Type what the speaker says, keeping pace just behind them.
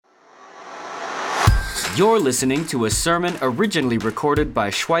You're listening to a sermon originally recorded by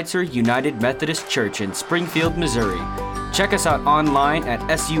Schweitzer United Methodist Church in Springfield, Missouri. Check us out online at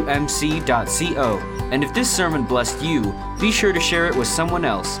sumc.co. And if this sermon blessed you, be sure to share it with someone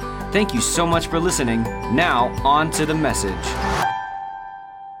else. Thank you so much for listening. Now, on to the message.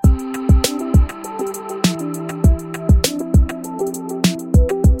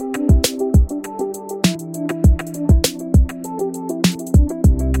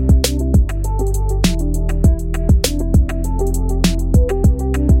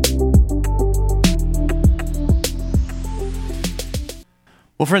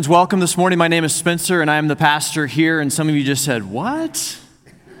 Well, friends, welcome this morning. My name is Spencer, and I am the pastor here. And some of you just said, what?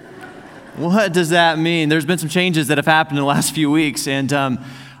 What does that mean? There's been some changes that have happened in the last few weeks, and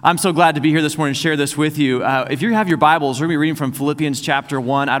I'm so glad to be here this morning and share this with you. If you have your Bibles, we're going to be reading from Philippians chapter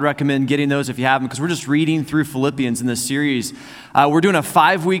 1. I'd recommend getting those if you have them, because we're just reading through Philippians in this series. We're doing a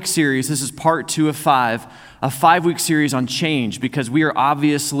 5-week series. This is part 2 of 5, a 5-week series on change, because we are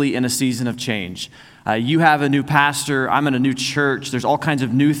obviously in a season of change. You have a new pastor, I'm in a new church, there's all kinds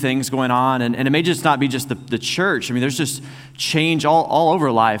of new things going on, and it may just not be just the church. I mean, there's just change all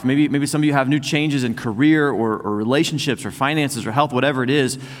over life. Maybe some of you have new changes in career or relationships or finances or health, whatever it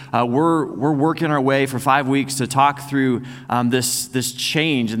is. We're working our way for 5 weeks to talk through this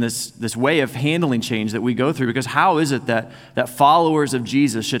change and this way of handling change that we go through, because how is it that followers of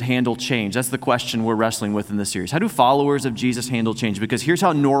Jesus should handle change? That's the question we're wrestling with in this series. How do followers of Jesus handle change? Because here's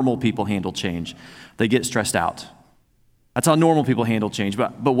how normal people handle change. They get stressed out. That's how normal people handle change.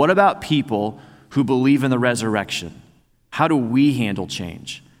 But what about people who believe in the resurrection? How do we handle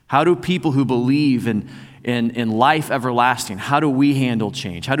change? How do people who believe in life everlasting, how do we handle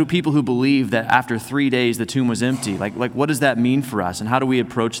change? How do people who believe that after 3 days the tomb was empty, like what does that mean for us, and how do we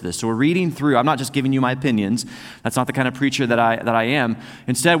approach this? So we're reading through. I'm not just giving you my opinions. That's not the kind of preacher that I am.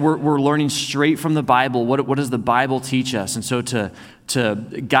 Instead, we're learning straight from the Bible. What does the Bible teach us? And so to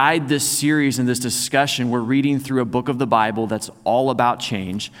guide this series and this discussion, we're reading through a book of the Bible that's all about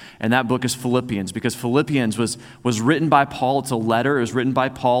change, and that book is Philippians, because Philippians was written by Paul. It's a letter. It was written by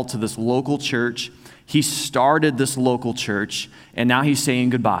Paul to this local church. He started this local church, and now he's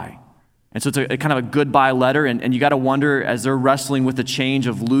saying goodbye. And so it's a kind of a goodbye letter, and you got to wonder, as they're wrestling with the change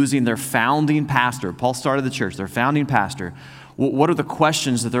of losing their founding pastor. Paul started the church, their founding pastor. What are the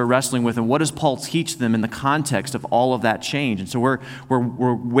questions that they're wrestling with, and what does Paul teach them in the context of all of that change? And so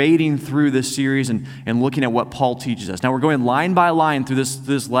we're wading through this series and looking at what Paul teaches us. Now we're going line by line through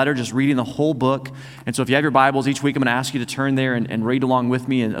this letter, just reading the whole book. And so if you have your Bibles, each week I'm going to ask you to turn there and read along with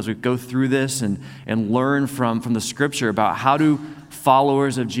me as we go through this and learn from the Scripture about how do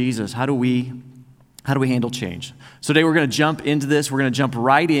followers of Jesus, how do we handle change? So today we're going to jump into this. We're going to jump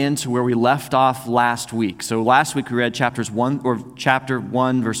right into where we left off last week. So last week we read chapter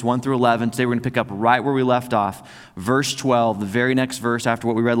 1, verse 1 through 11. Today we're going to pick up right where we left off, verse 12, the very next verse after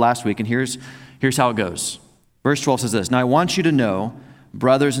what we read last week. And here's how it goes. Verse 12 says this: "Now I want you to know,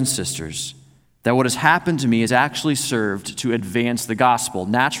 brothers and sisters, that what has happened to me has actually served to advance the gospel."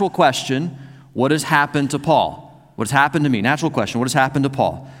 Natural question: what has happened to Paul? What has happened to me? Natural question: what has happened to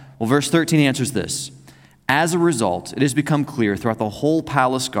Paul? Well, verse 13 answers this: "As a result, it has become clear throughout the whole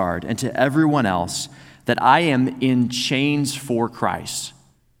palace guard and to everyone else that I am in chains for Christ."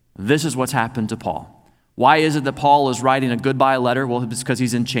 This is what's happened to Paul. Why is it that Paul is writing a goodbye letter? Well, it's because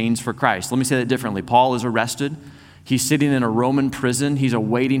he's in chains for Christ. Let me say that differently. Paul is arrested. He's sitting in a Roman prison. He's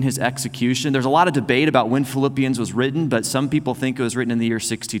awaiting his execution. There's a lot of debate about when Philippians was written, but some people think it was written in the year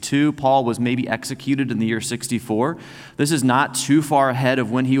 62. Paul was maybe executed in the year 64. This is not too far ahead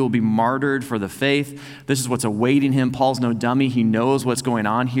of when he will be martyred for the faith. This is what's awaiting him. Paul's no dummy. He knows what's going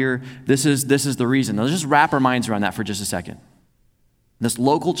on here. This is the reason. Now, let's just wrap our minds around that for just a second. This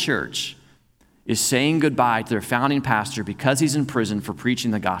local church is saying goodbye to their founding pastor because he's in prison for preaching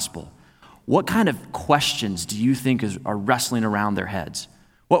the gospel. What kind of questions do you think are wrestling around their heads?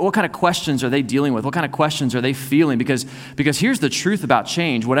 What kind of questions are they dealing with? What kind of questions are they feeling? Because here's the truth about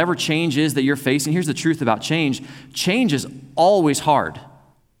change. Whatever change is that you're facing, here's the truth about change. Change is always hard.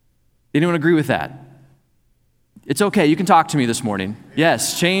 Anyone agree with that? It's okay. You can talk to me this morning.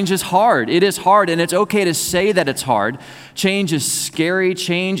 Yes, change is hard. It is hard, and it's okay to say that it's hard. Change is scary.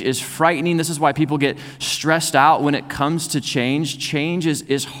 Change is frightening. This is why people get stressed out when it comes to change. Change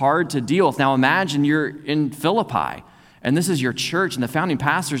is hard to deal with. Now imagine you're in Philippi, and this is your church, and the founding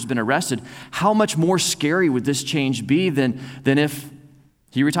pastor has been arrested. How much more scary would this change be than if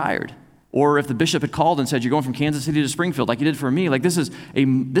he retired? Or if the bishop had called and said, you're going from Kansas City to Springfield, like he did for me, like this is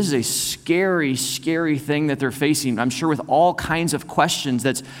a scary, scary thing that they're facing, I'm sure, with all kinds of questions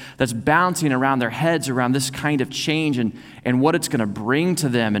that's bouncing around their heads around this kind of change and what it's going to bring to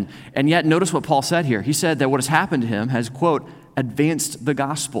them. And yet, notice what Paul said here. He said that what has happened to him has, quote, advanced the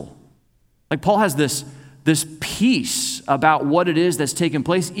gospel. Like Paul has this peace about what it is that's taken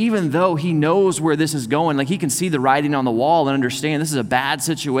place, even though he knows where this is going. Like he can see the writing on the wall and understand this is a bad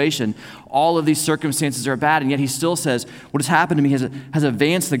situation. All of these circumstances are bad, and yet he still says, what has happened to me has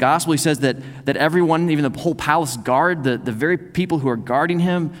advanced the gospel. He says that everyone, even the whole palace guard, the very people who are guarding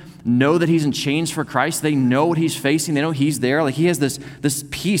him, know that he's in chains for Christ. They know what he's facing. They know he's there. Like he has this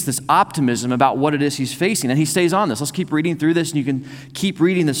peace, this optimism about what it is he's facing. And he stays on this. Let's keep reading through this, and you can keep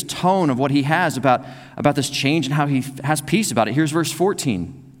reading this tone of what he has about this change and how he has peace about it. Here's verse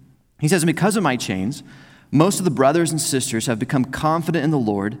 14. He says, and because of my chains, most of the brothers and sisters have become confident in the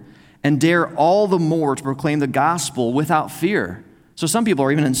Lord and dare all the more to proclaim the gospel without fear. So some people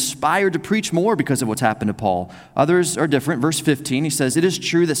are even inspired to preach more because of what's happened to Paul. Others are different. Verse 15, he says, it is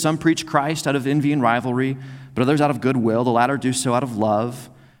true that some preach Christ out of envy and rivalry, but others out of goodwill. The latter do so out of love,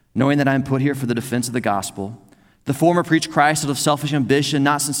 knowing that I am put here for the defense of the gospel. The former preach Christ out of selfish ambition,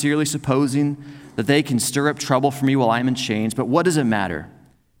 not sincerely supposing that they can stir up trouble for me while I am in chains. But what does it matter?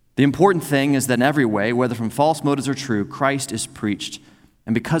 The important thing is that in every way, whether from false motives or true, Christ is preached.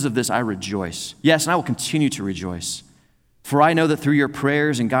 And because of this, I rejoice. Yes, and I will continue to rejoice. For I know that through your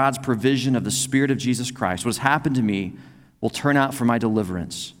prayers and God's provision of the Spirit of Jesus Christ, what has happened to me will turn out for my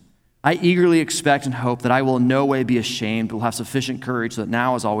deliverance. I eagerly expect and hope that I will in no way be ashamed, but will have sufficient courage so that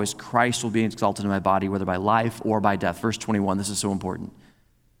now, as always, Christ will be exalted in my body, whether by life or by death. Verse 21, this is so important.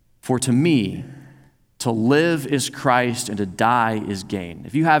 For to me, to live is Christ and to die is gain.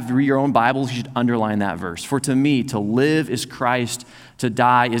 If you have your own Bibles, you should underline that verse. For to me, to live is Christ, to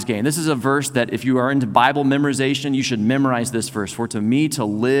die is gain. This is a verse that if you are into Bible memorization, you should memorize this verse. For to me, to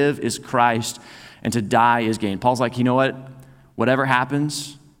live is Christ and to die is gain. Paul's like, you know what? Whatever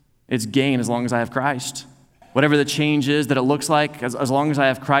happens, it's gain as long as I have Christ. Whatever the change is that it looks like, as long as I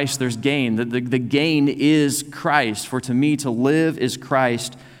have Christ, there's gain. The gain is Christ. For to me, to live is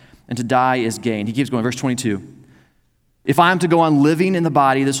Christ and to die is gain. He keeps going, verse 22. If I am to go on living in the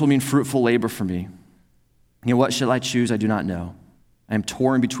body, this will mean fruitful labor for me. You know, what shall I choose? I do not know. I am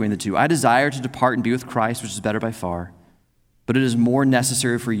torn between the two. I desire to depart and be with Christ, which is better by far. But it is more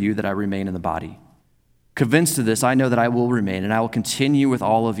necessary for you that I remain in the body. Convinced of this, I know that I will remain, and I will continue with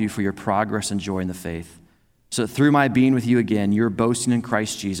all of you for your progress and joy in the faith, so that through my being with you again, your boasting in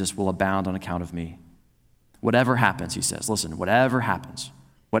Christ Jesus will abound on account of me. Whatever happens, he says, listen, whatever happens,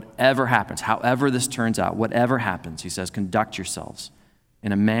 however this turns out, whatever happens, he says, conduct yourselves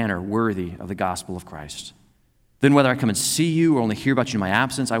in a manner worthy of the gospel of Christ. Then whether I come and see you or only hear about you in my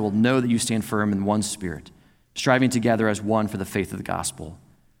absence, I will know that you stand firm in one spirit, striving together as one for the faith of the gospel,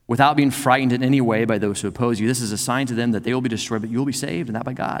 without being frightened in any way by those who oppose you. This is a sign to them that they will be destroyed, but you will be saved, and that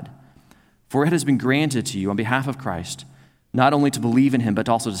by God. For it has been granted to you on behalf of Christ, not only to believe in him, but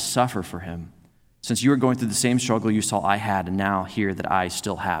also to suffer for him, since you are going through the same struggle you saw I had and now hear that I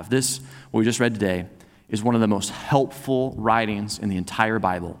still have. This, what we just read today, is one of the most helpful writings in the entire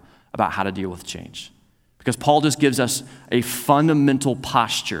Bible about how to deal with change. Because Paul just gives us a fundamental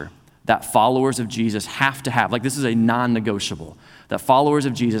posture that followers of Jesus have to have. Like, this is a non-negotiable that followers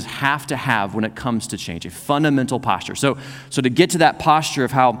of Jesus have to have when it comes to change, a fundamental posture. So to get to that posture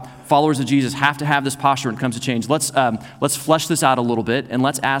of how followers of Jesus have to have this posture when it comes to change, let's flesh this out a little bit, and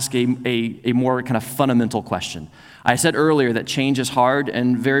let's ask a more kind of fundamental question. I said earlier that change is hard,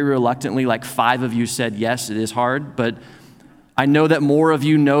 and very reluctantly, like 5 of you said, yes, it is hard, but I know that more of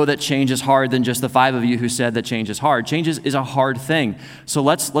you know that change is hard than just the 5 of you who said that change is hard. Change is a hard thing. So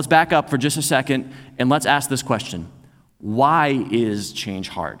let's back up for just a second, and let's ask this question. Why is change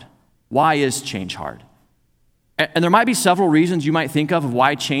hard? Why is change hard? And there might be several reasons you might think of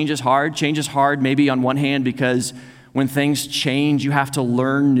why change is hard. Change is hard maybe on one hand because when things change, you have to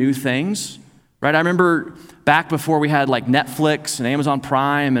learn new things, right? I remember back before we had like Netflix and Amazon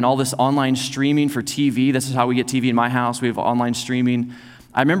Prime and all this online streaming for TV. This is how we get TV in my house. We have online streaming.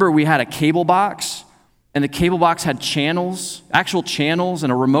 I remember we had a cable box, and the cable box had channels, actual channels,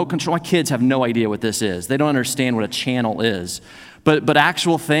 and a remote control. My kids have no idea what this is. They don't understand what a channel is. But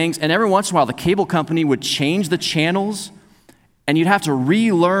actual things, and every once in a while, the cable company would change the channels, and you'd have to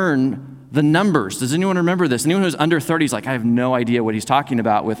relearn the numbers. Does anyone remember this? Anyone who's under 30 is like, I have no idea what he's talking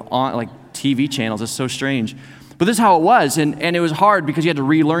about with TV channels. It's so strange. But this is how it was, and it was hard because you had to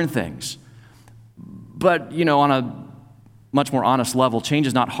relearn things. But, on a much more honest level, change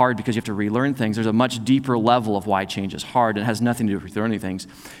is not hard because you have to relearn things. There's a much deeper level of why change is hard, and it has nothing to do with learning things.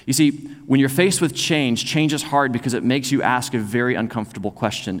 You see, when you're faced with change, change is hard because it makes you ask a very uncomfortable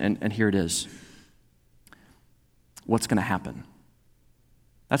question, and here it is. What's going to happen?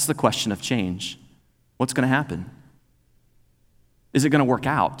 That's the question of change. What's going to happen? Is it going to work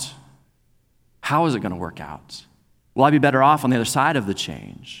out? How is it going to work out? Will I be better off on the other side of the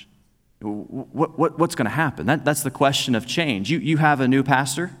change? What's going to happen? That's the question of change. You have a new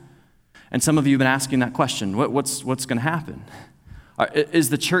pastor, and some of you have been asking that question. What's going to happen?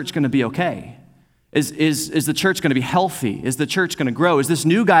 Is the church going to be okay? Is the church going to be healthy? Is the church going to grow? Is this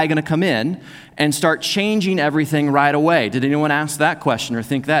new guy going to come in and start changing everything right away? Did anyone ask that question or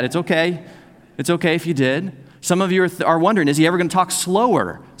think that? It's okay. It's okay if you did. Some of you are wondering, is he ever going to talk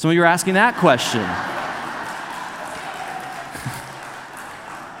slower? Some of you are asking that question.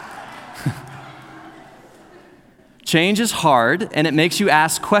 Change is hard, and it makes you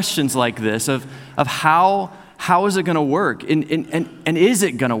ask questions like this of how is it going to work, and is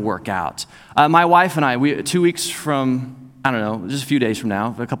it going to work out? My wife and I, 2 weeks from, I don't know, just a few days from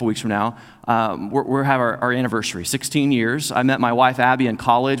now, a couple weeks from now, we'll have our anniversary, 16 years. I met my wife, Abby, in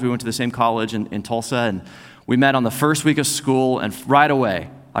college. We went to the same college in Tulsa, and we met on the first week of school, and right away,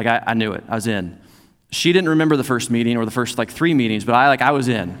 like I knew it, I was in. She didn't remember the first meeting or the first 3 meetings, but I was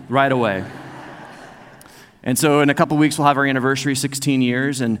in right away. And so in a couple weeks, we'll have our anniversary, 16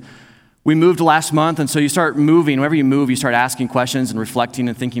 years, and we moved last month, and so you start moving. Whenever you move, you start asking questions and reflecting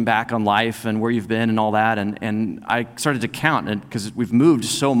and thinking back on life and where you've been and all that, and I started to count, because we've moved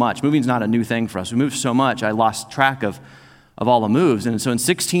so much. Moving's not a new thing for us. We moved so much, I lost track of all the moves. And so in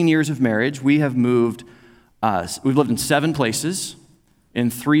 16 years of marriage, we have moved, we've lived in 7 places in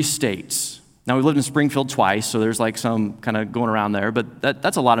 3 states. Now, we lived in Springfield twice, so there's some kind of going around there, but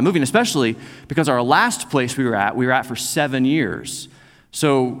that's a lot of moving, especially because our last place we were at for 7 years.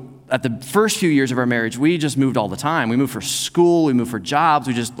 So at the first few years of our marriage, we just moved all the time. We moved for school, we moved for jobs,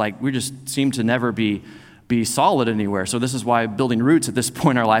 we just seemed to never be solid anywhere. So this is why building roots at this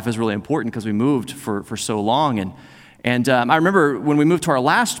point in our life is really important, because we moved for so long. And I remember when we moved to our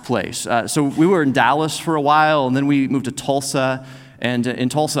last place, so we were in Dallas for a while, and then we moved to Tulsa. And in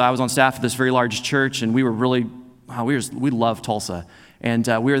Tulsa, I was on staff at this very large church, and we were really, we loved Tulsa. And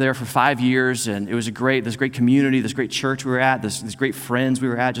we were there for 5 years, and it was this great community, this great church we were at, this great friends we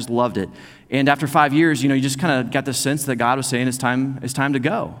were at, just loved it. And after 5 years, you just kind of got the sense that God was saying it's time to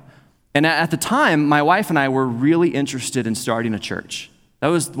go. And at the time, my wife and I were really interested in starting a church. That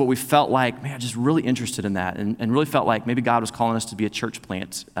was what we felt like, man, just really interested in that, and really felt like maybe God was calling us to be a church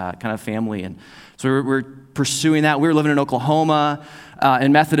plant kind of family. And so we were pursuing that. We were living in Oklahoma,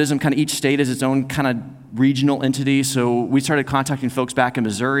 and Methodism, kind of each state is its own kind of regional entity. So we started contacting folks back in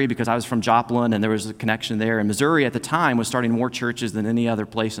Missouri, because I was from Joplin, and there was a connection there. And Missouri at the time was starting more churches than any other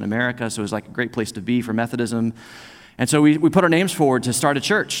place in America, so it was like a great place to be for Methodism. And so we put our names forward to start a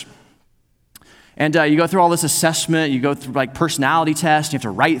church. And you go through all this assessment, you go through personality tests, you have to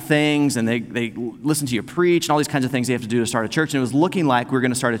write things, and they listen to you preach, and all these kinds of things they have to do to start a church. And it was looking like we were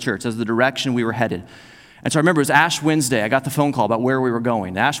going to start a church. That was the direction we were headed. And so I remember it was Ash Wednesday. I got the phone call about where we were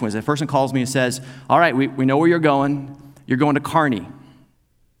going. Ash Wednesday, the person calls me and says, all right, we know where you're going. You're going to Kearney.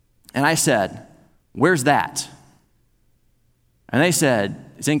 And I said, where's that? And they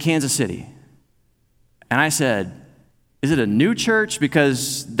said, it's in Kansas City. And I said, is it a new church?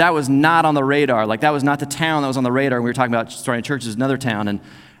 Because that was not on the radar. That was not the town that was on the radar. We were talking about starting churches in another town. And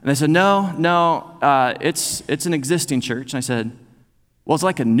they said, no, it's an existing church. And I said, well, it's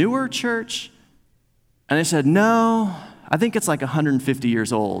like a newer church? And they said, no, I think it's 150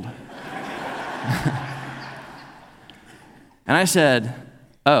 years old. And I said,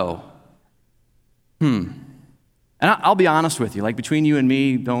 oh, And I'll be honest with you, between you and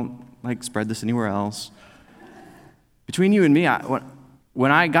me, don't spread this anywhere else. Between you and me,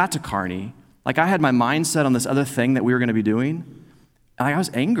 when I got to Kearney, I had my mind set on this other thing that we were going to be doing, and I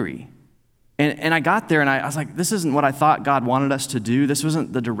was angry. And I got there, and I was like, this isn't what I thought God wanted us to do. This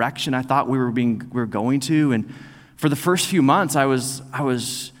wasn't the direction I thought we were going to. And for the first few months, I was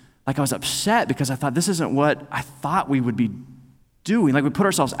upset, because I thought this isn't what I thought we would be doing. We put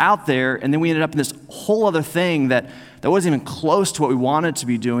ourselves out there, and then we ended up in this whole other thing that wasn't even close to what we wanted to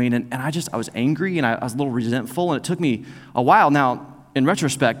be doing. And I was angry, and I was a little resentful, and it took me a while. Now, in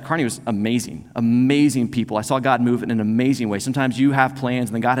retrospect, Kearney was amazing people. I saw God move in an amazing way. Sometimes you have plans,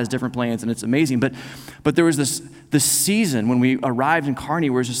 and then God has different plans, and it's amazing. But there was this season when we arrived in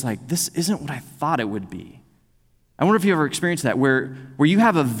Kearney where it's just this isn't what I thought it would be. I wonder if you ever experienced that, where you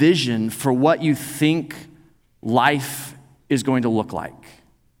have a vision for what you think life is going to look like.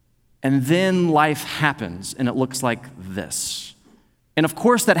 And then life happens, and it looks like this. And of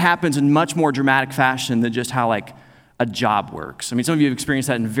course, that happens in much more dramatic fashion than just how like a job works. I mean, some of you have experienced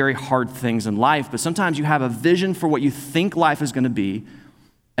that in very hard things in life, but sometimes you have a vision for what you think life is going to be,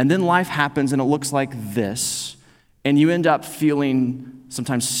 and then life happens, and it looks like this, and you end up feeling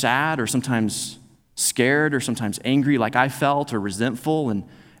sometimes sad or sometimes scared or sometimes angry like I felt or resentful, and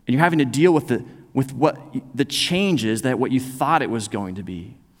you're having to deal with what the changes that what you thought it was going to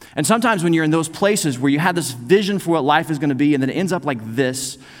be. And sometimes when you're in those places where you had this vision for what life is going to be and then it ends up like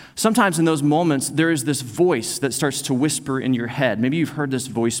this, sometimes in those moments there is this voice that starts to whisper in your head. Maybe you've heard this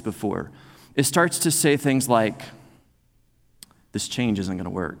voice before. It starts to say things like, this change isn't going to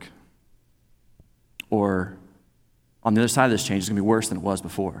work. Or on the other side of this change, it's going to be worse than it was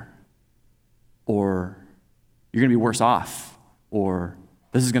before. Or you're going to be worse off. Or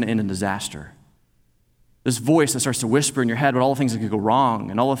this is going to end in disaster. This voice that starts to whisper in your head about all the things that could go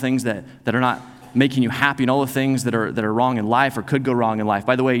wrong and all the things that are not making you happy and all the things that are wrong in life or could go wrong in life.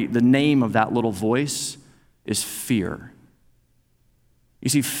 By the way, the name of that little voice is fear. You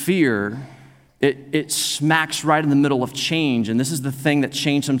see, fear, it smacks right in the middle of change, and this is the thing that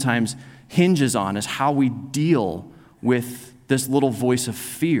change sometimes hinges on, is how we deal with this little voice of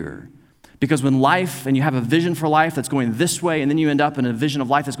fear. Because when life, and you have a vision for life that's going this way, and then you end up in a vision of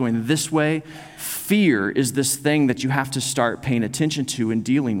life that's going this way, fear is this thing that you have to start paying attention to and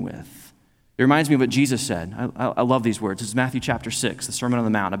dealing with. It reminds me of what Jesus said. I love these words. It's Matthew chapter 6, the Sermon on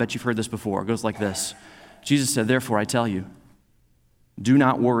the Mount. I bet you've heard this before. It goes like this. Jesus said, therefore I tell you, do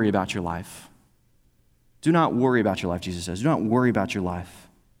not worry about your life. Do not worry about your life, Jesus says. Do not worry about your life.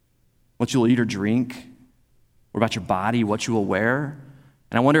 What you'll eat or drink, or about your body, what you will wear.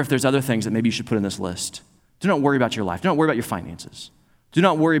 And I wonder if there's other things that maybe you should put in this list. Do not worry about your life. Do not worry about your finances. Do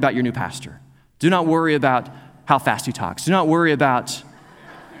not worry about your new pastor. Do not worry about how fast he talks. Do not worry about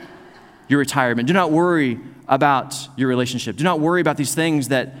your retirement. Do not worry about your relationship. Do not worry about these things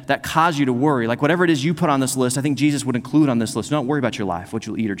that cause you to worry. Like whatever it is you put on this list, I think Jesus would include on this list. Do not worry about your life, what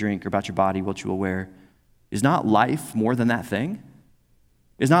you'll eat or drink, or about your body, what you will wear. Is not life more than that thing?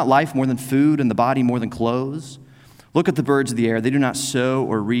 Is not life more than food and the body more than clothes? Look at the birds of the air. They do not sow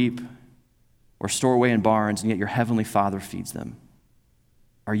or reap or store away in barns, and yet your heavenly Father feeds them.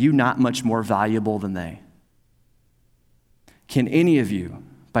 Are you not much more valuable than they? Can any of you,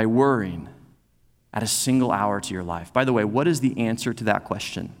 by worrying, add a single hour to your life? By the way, what is the answer to that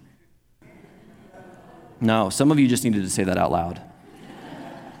question? No, some of you just needed to say that out loud.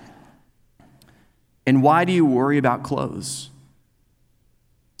 And why do you worry about clothes?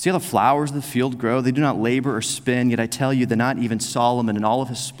 See how the flowers of the field grow? They do not labor or spin, yet I tell you that not even Solomon in all of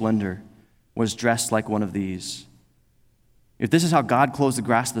his splendor was dressed like one of these. If this is how God clothes the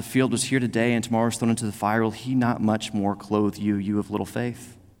grass of the field, was here today and tomorrow is thrown into the fire, will he not much more clothe you, you of little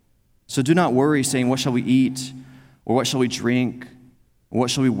faith? So do not worry, saying, what shall we eat? Or what shall we drink? Or what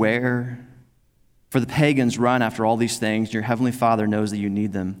shall we wear? For the pagans run after all these things, and your heavenly Father knows that you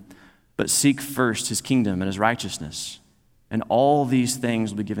need them. But seek first his kingdom and his righteousness, and all these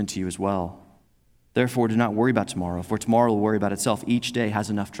things will be given to you as well. Therefore, do not worry about tomorrow, for tomorrow will worry about itself. Each day has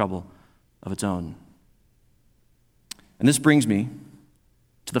enough trouble of its own. And this brings me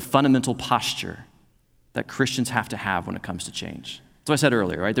to the fundamental posture that Christians have to have when it comes to change. That's what I said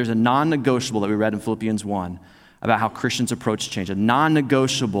earlier, right? There's a non-negotiable that we read in Philippians 1 about how Christians approach change, a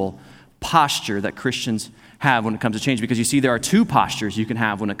non-negotiable posture that Christians have when it comes to change, because you see there are two postures you can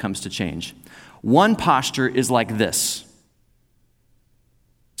have when it comes to change. One posture is like this.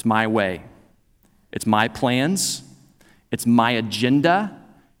 It's my way. It's my plans. It's my agenda.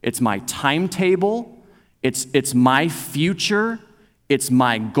 It's my timetable. It's my future. It's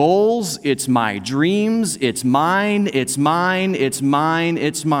my goals. It's my dreams. It's mine. It's mine. It's mine.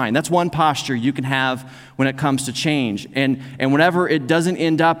 It's mine. That's one posture you can have when it comes to change. And whenever it doesn't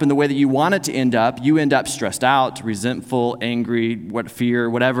end up in the way that you want it to end up, you end up stressed out, resentful, angry, fear,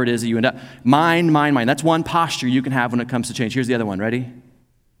 whatever it is that you end up. Mine, mine, mine. That's one posture you can have when it comes to change. Here's the other one. Ready?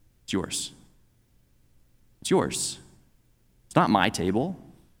 It's yours. It's yours. It's not my table.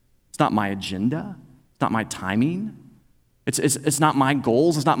 It's not my agenda. It's not my timing. It's not my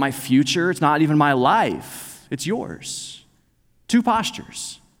goals. It's not my future. It's not even my life. It's yours. Two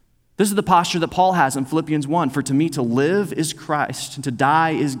postures. This is the posture that Paul has in Philippians 1. For to me to live is Christ, and to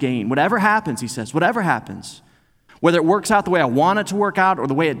die is gain. Whatever happens, he says, whatever happens, whether it works out the way I want it to work out or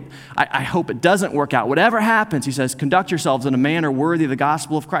the way I hope it doesn't work out, whatever happens, he says, conduct yourselves in a manner worthy of the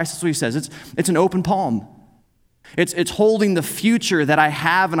gospel of Christ. That's what he says. It's an open palm. It's holding the future that I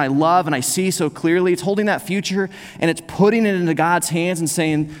have and I love and I see so clearly. It's holding that future and it's putting it into God's hands and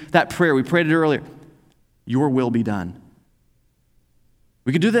saying that prayer. We prayed it earlier. Your will be done.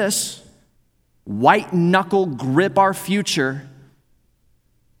 We could do this, white knuckle grip our future,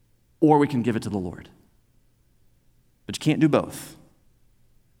 or we can give it to the Lord. But you can't do both.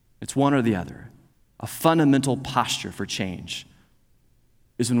 It's one or the other. A fundamental posture for change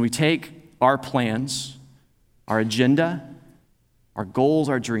is when we take our plans, our agenda, our goals,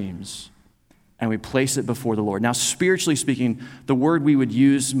 our dreams, and we place it before the Lord. Now, spiritually speaking, the word we would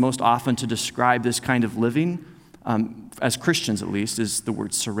use most often to describe this kind of living, as Christians at least, is the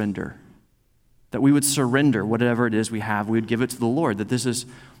word surrender. That we would surrender whatever it is we have, we would give it to the Lord, that this is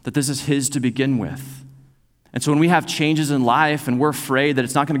His to begin with. And so when we have changes in life and we're afraid that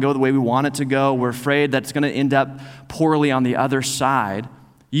it's not going to go the way we want it to go, we're afraid that it's going to end up poorly on the other side,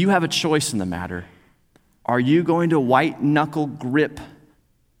 you have a choice in the matter. Are you going to white knuckle grip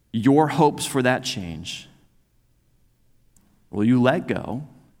your hopes for that change? Will you let go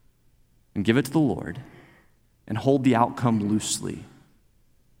and give it to the Lord and hold the outcome loosely?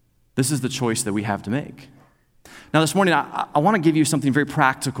 This is the choice that we have to make. Now this morning, I want to give you something very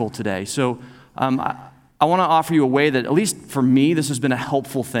practical today. So I want to offer you a way that, at least for me, this has been a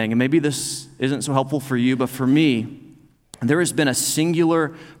helpful thing. And maybe this isn't so helpful for you, but for me, there has been a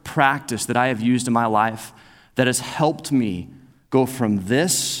singular practice that I have used in my life that has helped me go from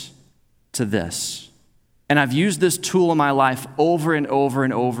this to this. And I've used this tool in my life over and over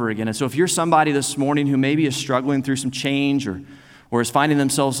and over again. And so if you're somebody this morning who maybe is struggling through some change or is finding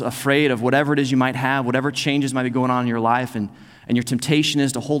themselves afraid of whatever it is you might have, whatever changes might be going on in your life, and your temptation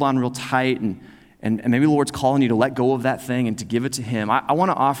is to hold on real tight, and maybe the Lord's calling you to let go of that thing and to give it to Him, I want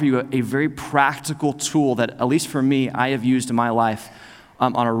to offer you a very practical tool that, at least for me, I have used in my life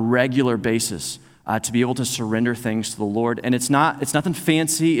on a regular basis to be able to surrender things to the Lord. And it's nothing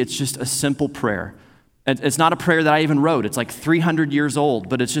fancy, it's just a simple prayer. It's not a prayer that I even wrote. It's like 300 years old,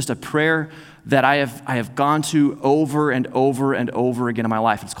 but it's just a prayer that I have gone to over and over and over again in my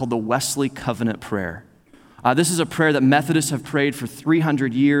life. It's called the Wesley Covenant Prayer. This is a prayer that Methodists have prayed for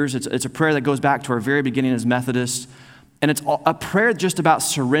 300 years. It's a prayer that goes back to our very beginning as Methodists. And it's a prayer just about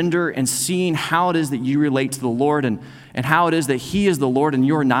surrender and seeing how it is that you relate to the Lord and how it is that He is the Lord and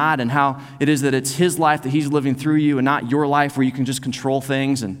you're not, and how it is that it's His life that He's living through you and not your life where you can just control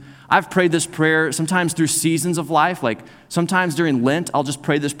things. And I've prayed this prayer sometimes through seasons of life, like sometimes during Lent, I'll just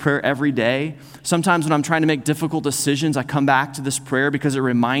pray this prayer every day. Sometimes when I'm trying to make difficult decisions, I come back to this prayer because it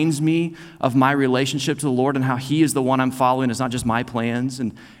reminds me of my relationship to the Lord and how He is the one I'm following. It's not just my plans.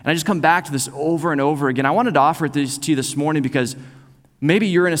 And I just come back to this over and over again. I wanted to offer it to you this morning because maybe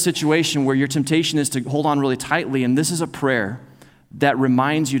you're in a situation where your temptation is to hold on really tightly, and this is a prayer that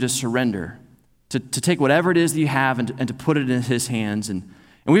reminds you to surrender, to take whatever it is that you have and to put it in His hands. And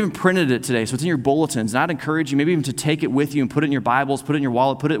we even printed it today, so it's in your bulletins. And I'd encourage you maybe even to take it with you and put it in your Bibles, put it in your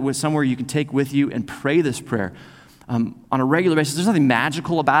wallet, put it with somewhere you can take with you and pray this prayer on a regular basis. There's nothing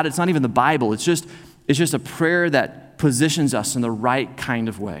magical about it. It's not even the Bible. It's just a prayer that positions us in the right kind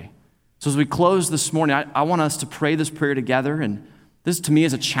of way. So as we close this morning, I want us to pray this prayer together. And this, to me,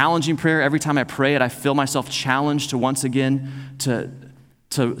 is a challenging prayer. Every time I pray it, I feel myself challenged to once again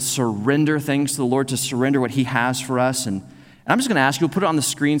to surrender things to the Lord, to surrender what He has for us. And I'm just going to ask you, we'll put it on the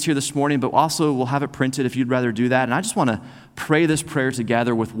screens here this morning, but also we'll have it printed if you'd rather do that. And I just want to pray this prayer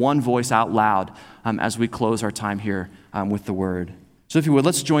together with one voice out loud as we close our time here with the Word. So if you would,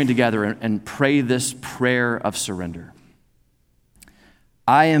 let's join together and pray this prayer of surrender.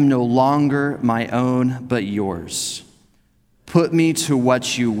 I am no longer my own, but yours. Put me to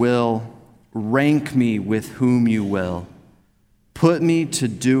what you will. Rank me with whom you will. Put me to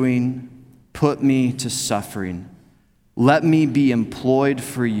doing. Put me to suffering. Let me be employed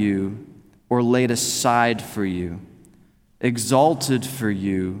for you or laid aside for you, exalted for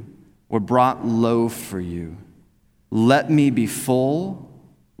you or brought low for you. Let me be full,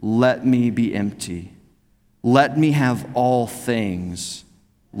 let me be empty. Let me have all things,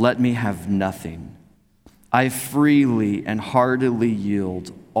 let me have nothing. I freely and heartily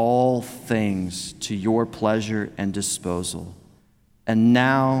yield all things to your pleasure and disposal. And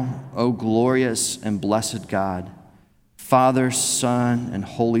now, O glorious and blessed God, Father, Son, and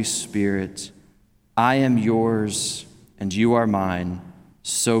Holy Spirit, I am yours and you are mine,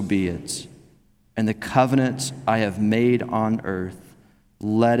 so be it. And the covenant I have made on earth,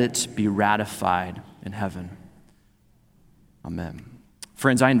 let it be ratified in heaven. Amen.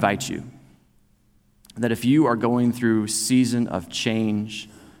 Friends, I invite you that if you are going through a season of change,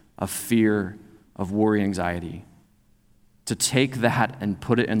 of fear, of worry, anxiety, to take that and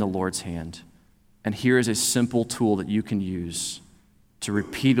put it in the Lord's hand. And here is a simple tool that you can use to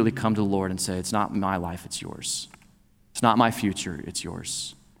repeatedly come to the Lord and say, it's not my life, it's yours. It's not my future, it's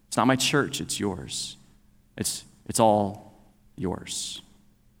yours. It's not my church, it's yours. It's all yours.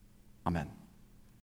 Amen.